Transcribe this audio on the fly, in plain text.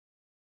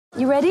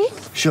You ready?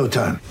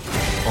 Showtime.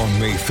 On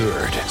May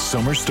 3rd,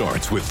 summer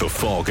starts with The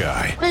Fall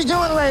Guy. Let's do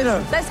it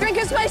later. Let's drink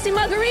a spicy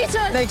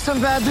margarita. Make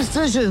some bad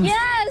decisions.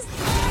 Yes!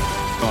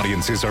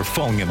 Audiences are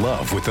falling in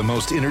love with the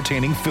most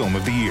entertaining film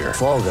of the year.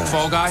 Fall Guy.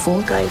 Fall Guy?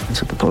 Fall Guy.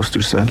 That's what the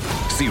poster said.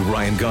 See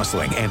Ryan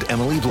Gosling and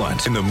Emily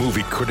Blunt in the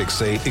movie critics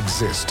say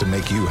exists to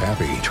make you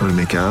happy. Trying to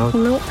make it out?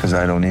 Nope. Because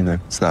I don't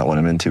either. It's not what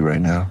I'm into right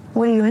now.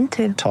 What are you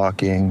into?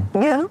 Talking.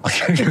 Yeah.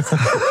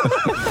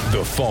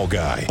 The Fall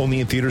Guy.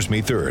 Only in theaters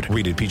May 3rd.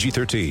 Rated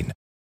PG-13.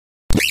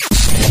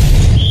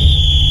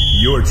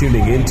 You're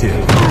tuning into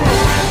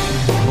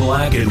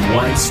Black and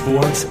White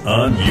Sports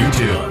on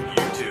YouTube.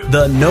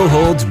 The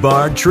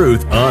no-holds-barred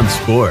truth on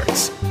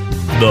sports.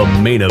 The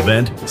main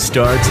event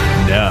starts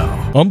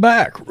now. I'm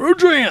back.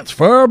 Rudrance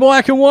for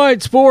Black and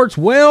White Sports.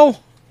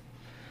 Well,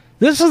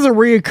 this is a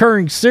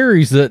reoccurring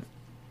series that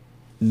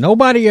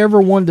nobody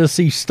ever wanted to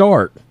see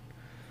start.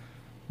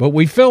 But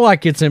we feel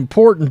like it's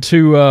important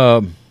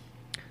to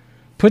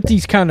put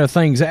these kind of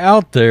things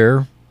out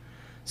there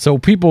so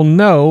people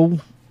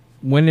know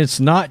when it's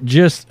not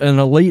just an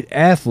elite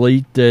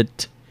athlete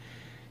that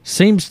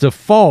seems to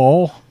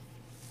fall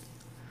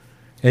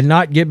and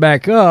not get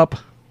back up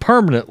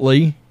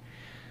permanently,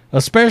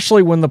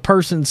 especially when the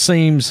person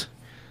seems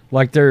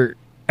like they're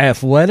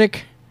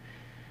athletic.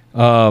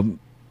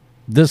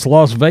 This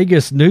Las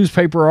Vegas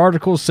newspaper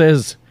article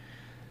says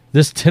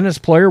this tennis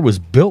player was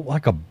built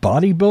like a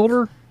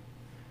bodybuilder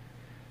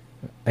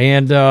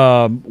and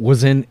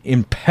was in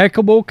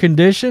impeccable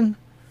condition,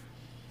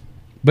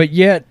 but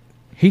yet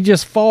he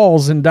just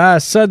falls and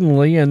dies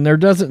suddenly, and there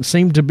doesn't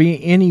seem to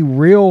be any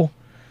real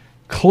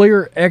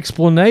clear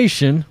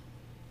explanation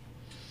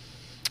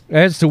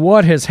as to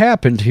what has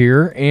happened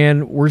here,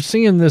 and we're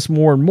seeing this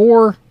more and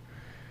more.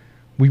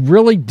 We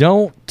really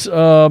don't,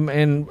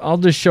 and I'll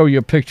just show you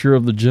a picture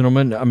of the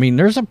gentleman. I mean,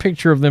 there's a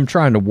picture of them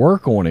trying to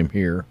work on him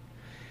here.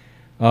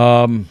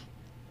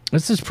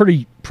 This is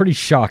pretty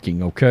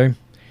shocking, okay?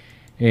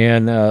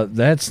 And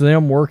that's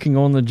them working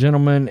on the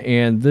gentleman,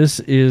 and this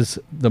is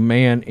the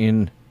man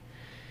in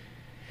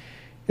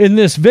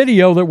this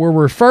video that we're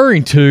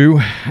referring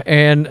to,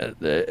 and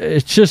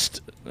it's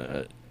just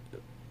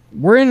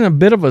we're in a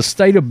bit of a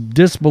state of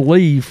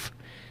disbelief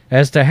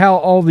as to how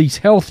all these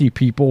healthy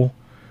people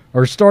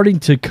are starting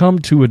to come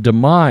to a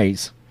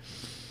demise.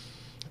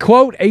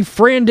 Quote, a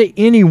friend to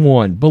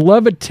anyone,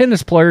 beloved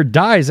tennis player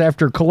dies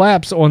after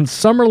collapse on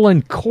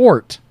Summerlin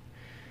Court.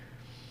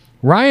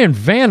 Ryan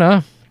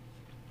Vanna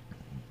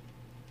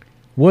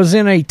was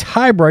in a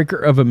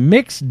tiebreaker of a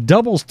mixed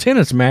doubles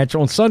tennis match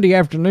on Sunday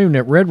afternoon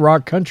at Red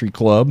Rock Country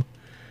Club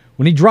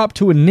when he dropped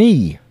to a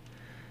knee.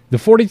 The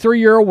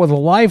 43-year-old with a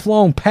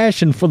lifelong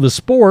passion for the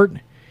sport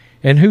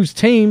and whose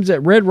teams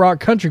at Red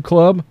Rock Country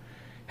Club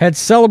had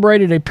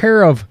celebrated a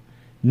pair of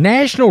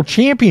national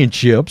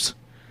championships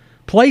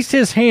placed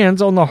his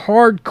hands on the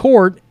hard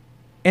court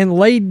and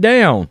laid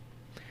down.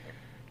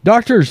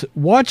 Doctors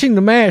watching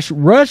the match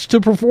rushed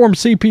to perform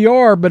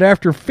CPR, but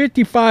after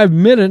 55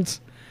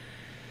 minutes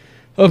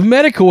of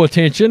medical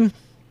attention,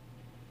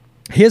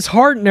 his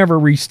heart never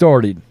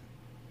restarted.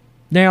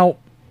 Now,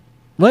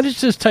 let us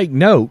just take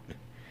note.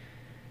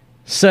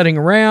 Sitting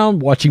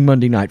around, watching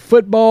Monday Night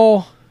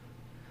Football,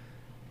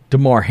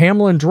 Damar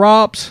Hamlin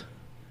drops,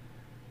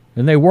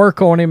 and they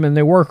work on him, and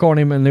they work on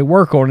him, and they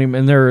work on him,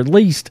 and they're at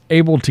least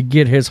able to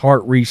get his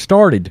heart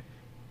restarted.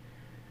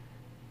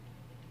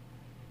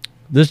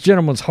 This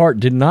gentleman's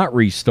heart did not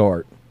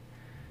restart.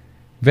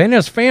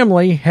 Vanna's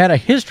family had a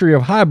history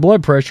of high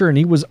blood pressure, and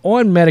he was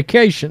on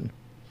medication.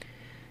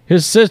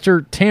 His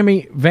sister,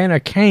 Tammy Vanna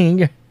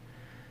Kang,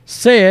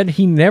 said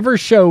he never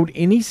showed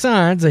any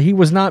signs that he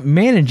was not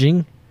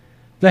managing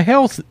the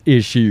health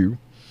issue.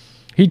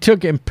 He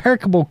took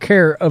impeccable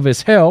care of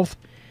his health.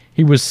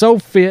 He was so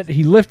fit.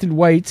 He lifted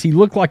weights. He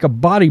looked like a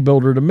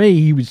bodybuilder to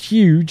me. He was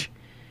huge.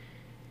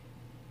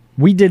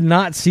 We did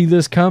not see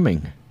this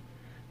coming.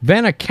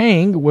 Vanna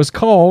Kang was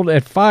called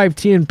at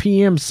 5:10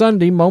 p.m.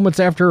 Sunday, moments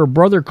after her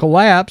brother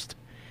collapsed,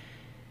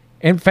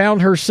 and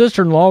found her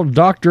sister-in-law,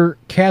 Dr.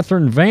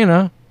 Catherine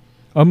Vanna,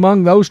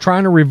 among those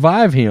trying to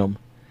revive him.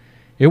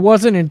 It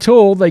wasn't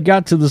until they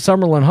got to the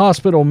Summerlin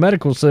Hospital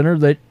Medical Center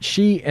that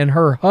she and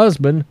her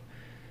husband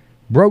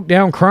broke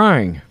down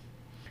crying.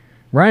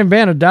 Ryan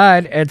Vanna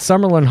died at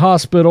Summerlin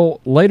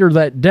Hospital later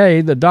that day.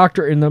 The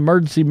doctor and the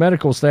emergency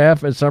medical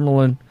staff at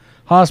Summerlin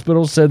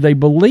Hospital said they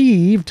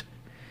believed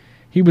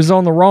he was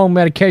on the wrong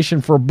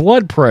medication for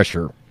blood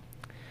pressure.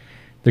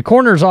 The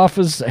coroner's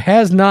office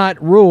has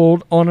not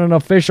ruled on an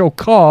official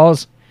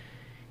cause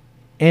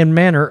and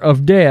manner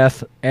of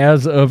death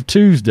as of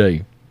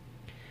Tuesday.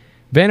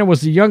 Vanna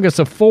was the youngest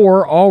of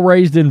four, all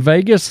raised in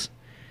Vegas.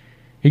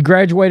 He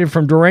graduated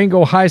from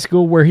Durango High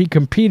School, where he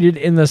competed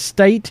in the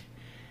state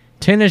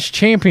tennis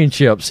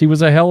championships. He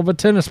was a hell of a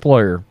tennis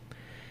player.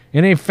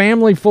 In a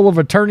family full of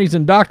attorneys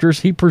and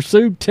doctors, he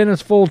pursued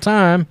tennis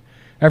full-time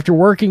after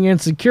working in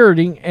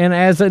security and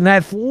as an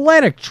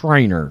athletic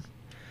trainer,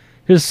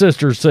 his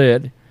sister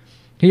said.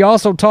 He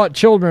also taught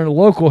children at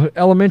local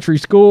elementary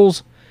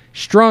schools,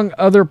 strung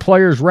other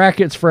players'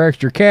 rackets for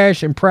extra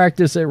cash, and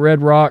practiced at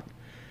Red Rock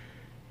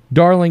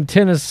Darling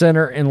Tennis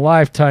Center and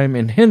Lifetime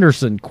in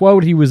Henderson.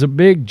 Quote, he was a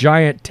big,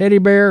 giant teddy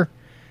bear,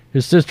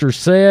 his sister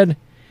said.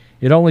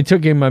 It only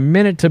took him a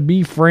minute to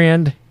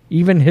befriend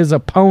even his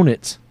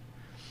opponents.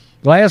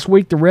 Last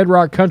week, the Red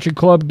Rock Country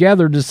Club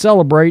gathered to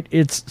celebrate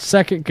its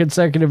second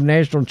consecutive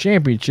national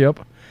championship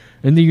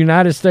in the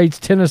United States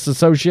Tennis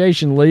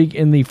Association League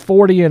in the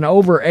 40 and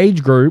over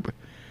age group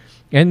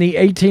and the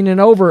 18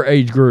 and over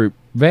age group.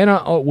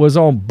 Vanna was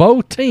on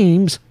both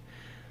teams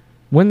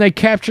when they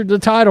captured the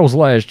titles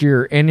last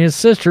year, and his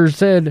sister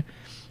said,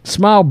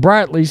 smile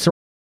brightly.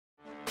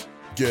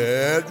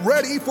 Get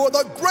ready for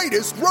the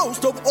greatest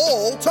roast of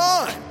all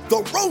time,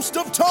 the Roast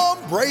of Tom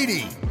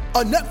Brady,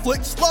 a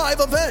Netflix live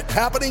event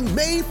happening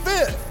May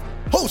 5th.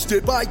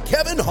 Hosted by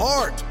Kevin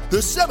Hart, the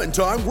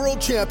 7-time world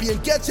champion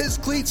gets his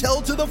cleats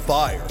held to the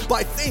fire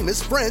by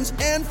famous friends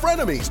and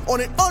frenemies on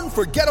an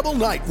unforgettable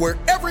night where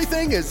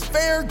everything is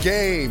fair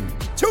game.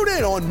 Tune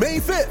in on May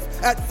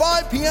 5th at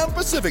 5 p.m.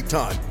 Pacific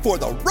time for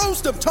the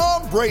Roast of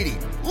Tom Brady,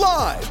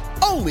 live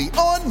only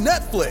on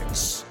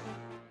Netflix.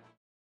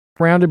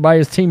 Surrounded by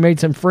his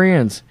teammates and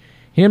friends.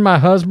 He and my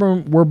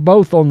husband were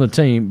both on the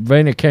team,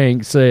 Vanna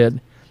King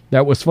said.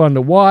 That was fun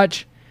to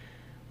watch.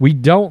 We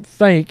don't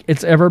think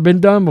it's ever been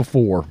done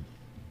before.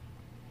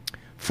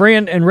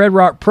 Friend and Red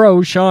Rock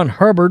pro Sean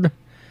Hubbard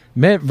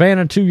met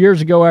Vanna 2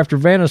 years ago after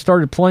Vanna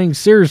started playing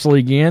seriously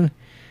again.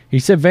 He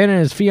said Vanna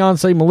and his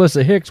fiancée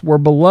Melissa Hicks were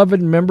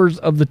beloved members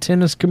of the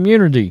tennis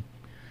community.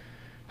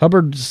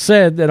 Hubbard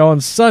said that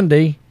on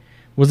Sunday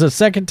was the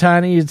second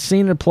time he had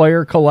seen a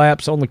player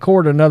collapse on the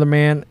court. Another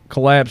man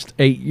collapsed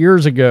 8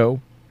 years ago.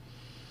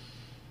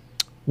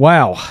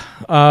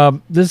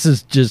 Wow. This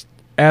is just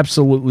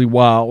absolutely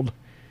wild.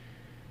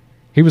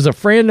 He was a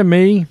friend to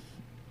me.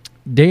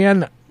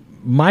 Dan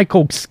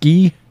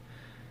Michalski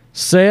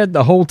said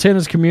the whole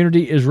tennis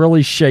community is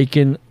really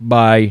shaken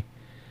by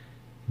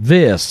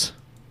this.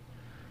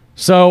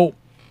 So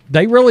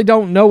they really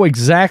don't know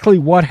exactly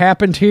what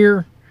happened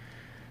here.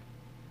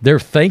 They're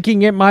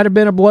thinking it might have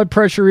been a blood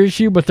pressure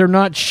issue, but they're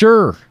not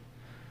sure.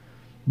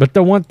 But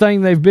the one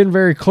thing they've been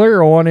very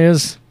clear on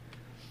is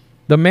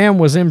the man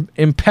was in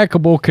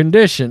impeccable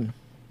condition.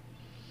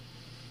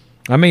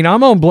 I mean,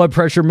 I'm on blood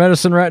pressure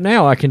medicine right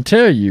now, I can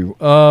tell you.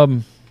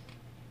 My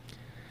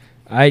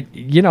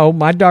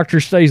doctor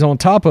stays on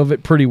top of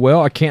it pretty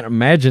well. I can't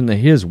imagine that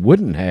his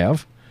wouldn't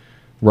have,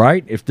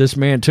 right? If this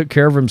man took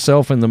care of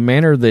himself in the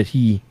manner that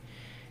he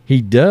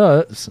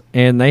does,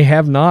 and they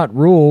have not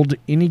ruled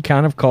any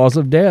kind of cause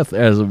of death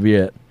as of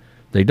yet.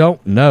 They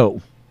don't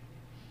know.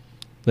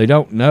 They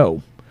don't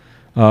know.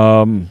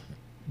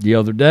 The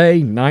other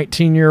day,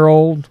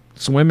 19-year-old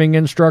swimming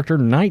instructor,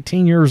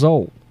 19 years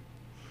old.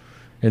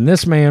 And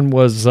this man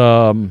was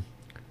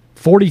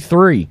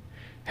 43.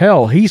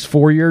 Hell, he's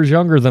 4 years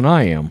younger than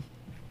I am.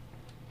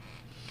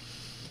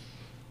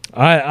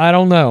 I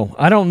don't know.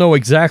 I don't know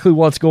exactly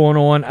what's going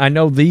on. I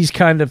know these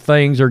kind of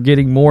things are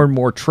getting more and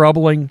more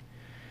troubling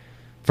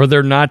for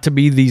there not to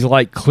be these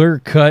like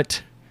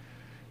clear-cut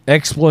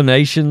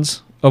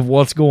explanations of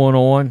what's going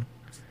on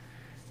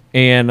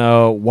and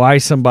why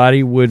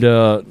somebody would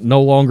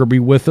no longer be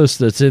with us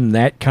that's in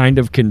that kind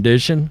of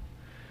condition.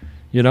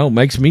 You know,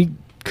 makes me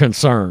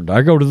concerned.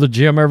 I go to the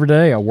gym every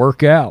day. I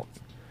work out.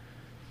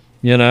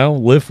 You know,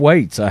 lift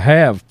weights. I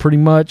have pretty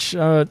much,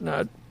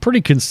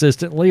 pretty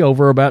consistently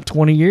over about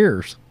 20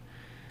 years.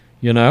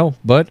 You know,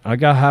 but I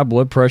got high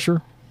blood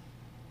pressure.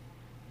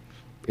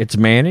 It's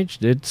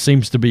managed. It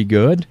seems to be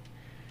good.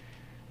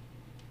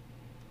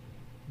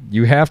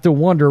 You have to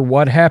wonder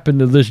what happened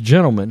to this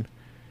gentleman.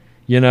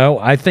 You know,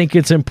 I think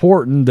it's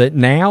important that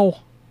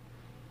now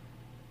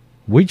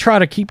we try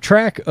to keep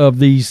track of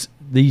these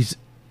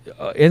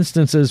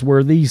instances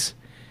where these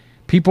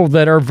people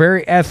that are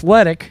very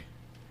athletic,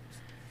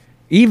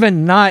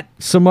 even not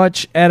so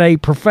much at a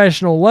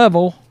professional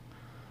level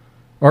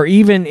or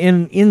even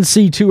in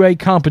NC2A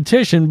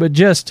competition, but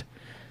just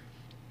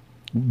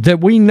that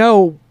we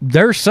know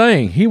they're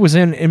saying he was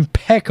in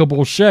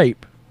impeccable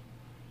shape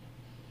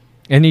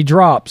and he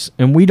drops,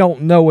 and we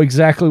don't know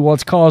exactly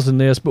what's causing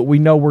this, but we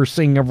know we're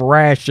seeing a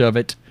rash of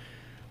it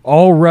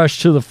all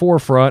rush to the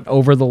forefront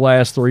over the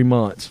last 3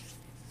 months.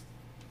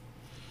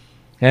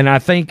 And I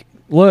think,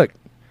 look,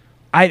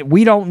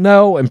 we don't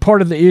know, and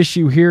part of the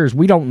issue here is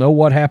we don't know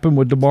what happened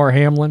with Damar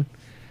Hamlin,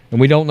 and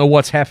we don't know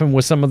what's happened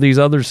with some of these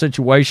other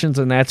situations,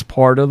 and that's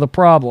part of the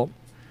problem.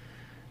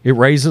 It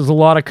raises a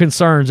lot of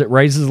concerns. It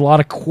raises a lot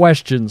of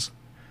questions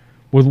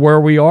with where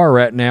we are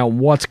right now,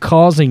 what's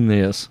causing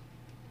this.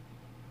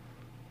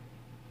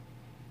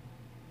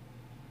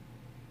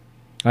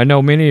 I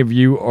know many of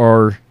you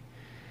are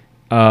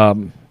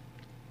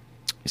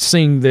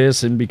seeing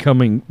this and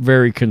becoming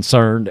very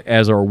concerned,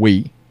 as are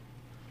we.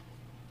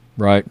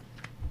 Right?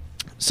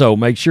 So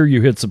make sure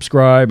you hit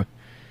subscribe.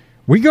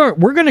 We're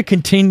going to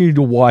continue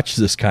to watch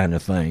this kind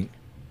of thing.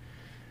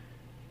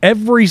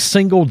 Every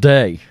single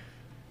day.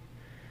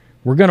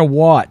 We're going to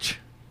watch.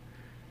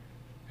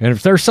 And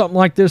if there's something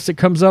like this that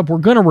comes up, we're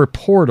going to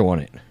report on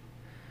it.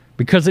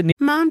 Because it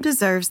Mom Mom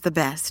deserves the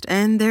best,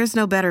 and there's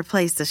no better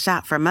place to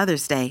shop for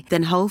Mother's Day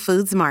than Whole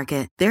Foods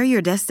Market. They're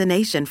your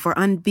destination for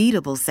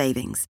unbeatable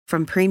savings,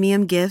 from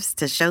premium gifts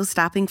to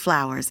show-stopping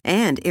flowers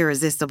and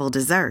irresistible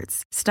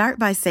desserts. Start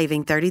by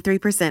saving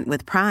 33%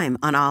 with Prime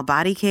on all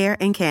body care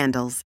and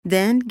candles.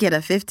 Then get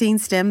a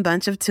 15-stem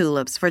bunch of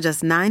tulips for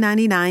just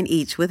 $9.99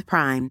 each with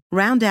Prime.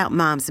 Round out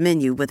Mom's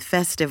menu with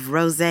festive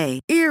rosé,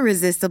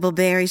 irresistible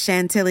berry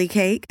chantilly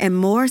cake, and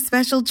more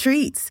special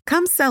treats.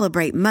 Come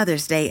celebrate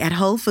Mother's Day at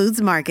Whole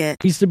Foods Market.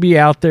 Needs to be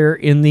out there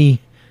in the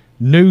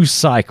news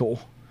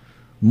cycle.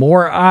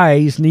 More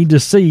eyes need to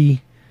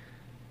see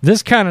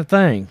this kind of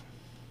thing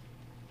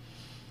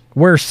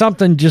where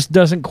something just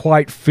doesn't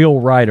quite feel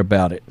right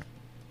about it.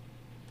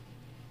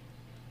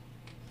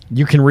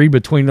 You can read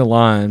between the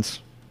lines.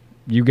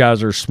 You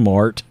guys are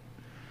smart.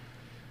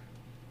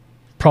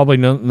 Probably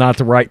not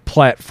the right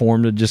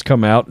platform to just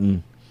come out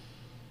and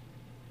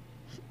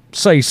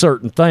say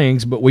certain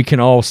things, but we can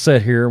all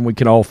sit here and we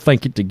can all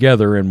think it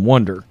together and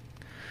wonder.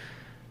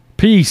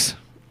 Peace.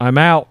 I'm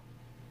out.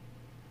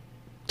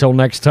 Till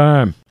next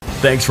time.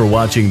 Thanks for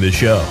watching the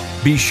show.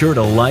 Be sure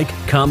to like,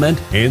 comment,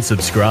 and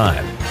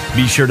subscribe.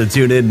 Be sure to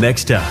tune in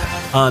next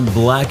time on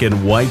Black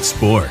and White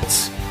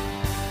Sports.